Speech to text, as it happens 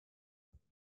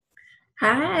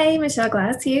Hi, Michelle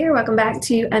Glass here. Welcome back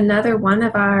to another one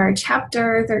of our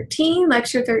Chapter 13,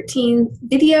 Lecture 13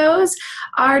 videos.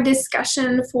 Our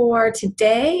discussion for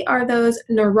today are those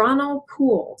neuronal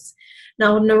pools.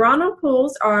 Now, neuronal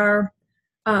pools are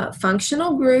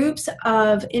functional groups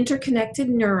of interconnected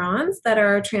neurons that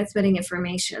are transmitting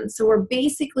information. So we're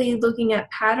basically looking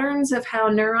at patterns of how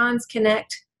neurons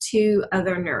connect to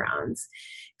other neurons.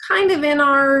 Kind of in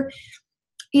our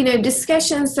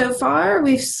discussion so far,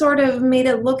 we've sort of made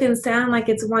it look and sound like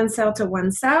it's one cell to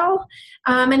one cell,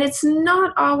 and it's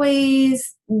not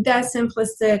always that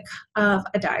simplistic of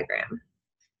a diagram.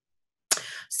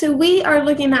 So we are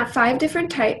looking at 5 different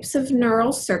types of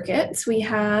neural circuits. We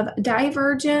have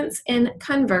divergence and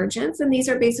convergence, and these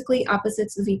are basically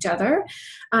opposites of each other.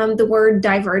 The word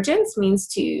divergence means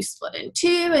to split in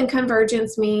two, and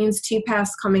convergence means two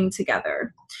paths coming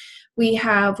together. We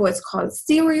have what's called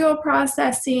serial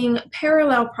processing,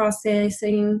 parallel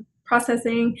processing,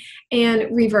 and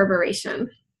reverberation.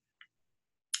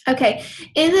 Okay,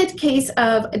 in the case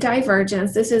of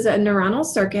divergence, this is a neuronal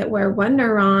circuit where one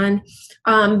neuron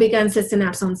begins to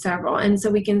synapse on several, and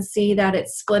so we can see that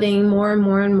it's splitting more and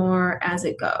more and more as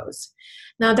it goes.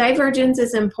 Now, divergence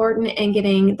is important in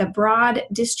getting the broad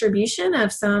distribution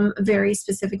of some very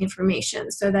specific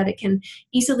information so that it can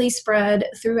easily spread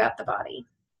throughout the body.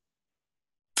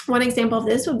 One example of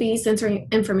this would be sensory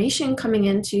information coming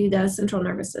into the central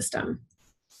nervous system.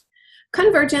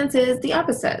 Convergence is the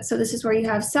opposite. So this is where you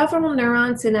have several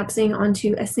neurons synapsing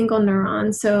onto a single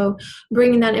neuron, so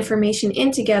bringing that information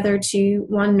in together to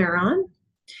one neuron.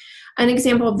 An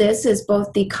example of this is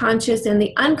both the conscious and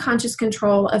the unconscious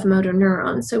control of motor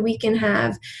neurons. So we can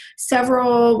have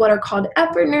several what are called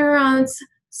upper neurons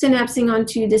synapsing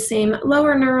onto the same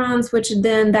lower neurons, which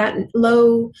then that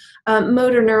low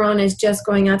motor neuron is just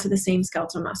going out to the same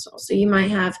skeletal muscle. So you might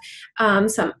have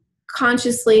some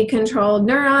consciously controlled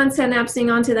neurons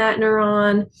synapsing onto that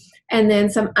neuron, and then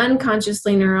some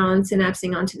unconsciously neurons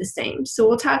synapsing onto the same. So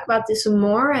we'll talk about this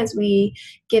more as we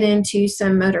get into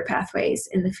some motor pathways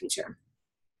in the future.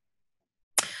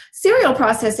 Serial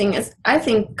processing is, I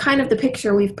think, kind of the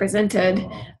picture we've presented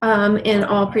in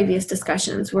all previous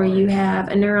discussions, where you have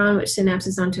a neuron which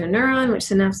synapses onto a neuron, which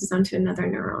synapses onto another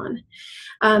neuron.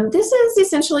 This is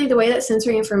essentially the way that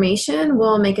sensory information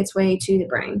will make its way to the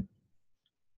brain.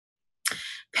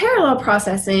 Parallel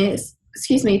processing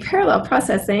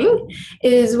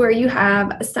is where you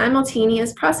have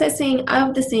simultaneous processing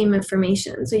of the same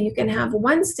information. So you can have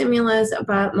one stimulus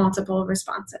but multiple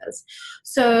responses.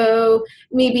 So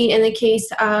maybe in the case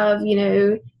of,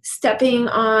 stepping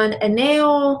on a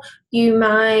nail, you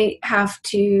might have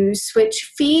to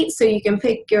switch feet, so you can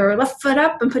pick your left foot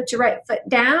up and put your right foot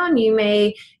down. You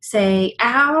may say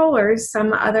ow or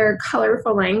some other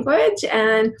colorful language,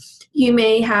 and you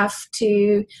may have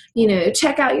to,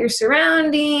 check out your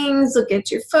surroundings, look at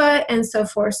your foot, and so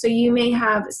forth. So you may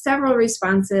have several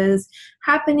responses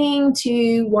happening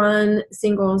to one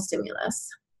single stimulus.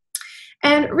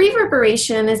 And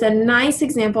reverberation is a nice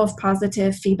example of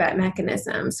positive feedback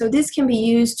mechanism. So this can be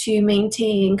used to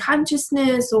maintain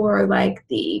consciousness or like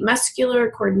the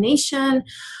muscular coordination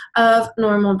of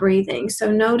normal breathing.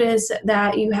 So notice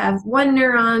that you have one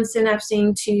neuron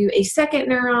synapsing to a second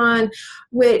neuron,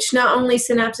 which not only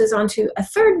synapses onto a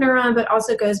third neuron, but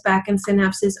also goes back and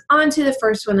synapses onto the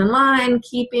first one in line,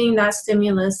 keeping that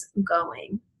stimulus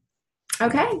going.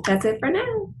 Okay, that's it for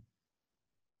now.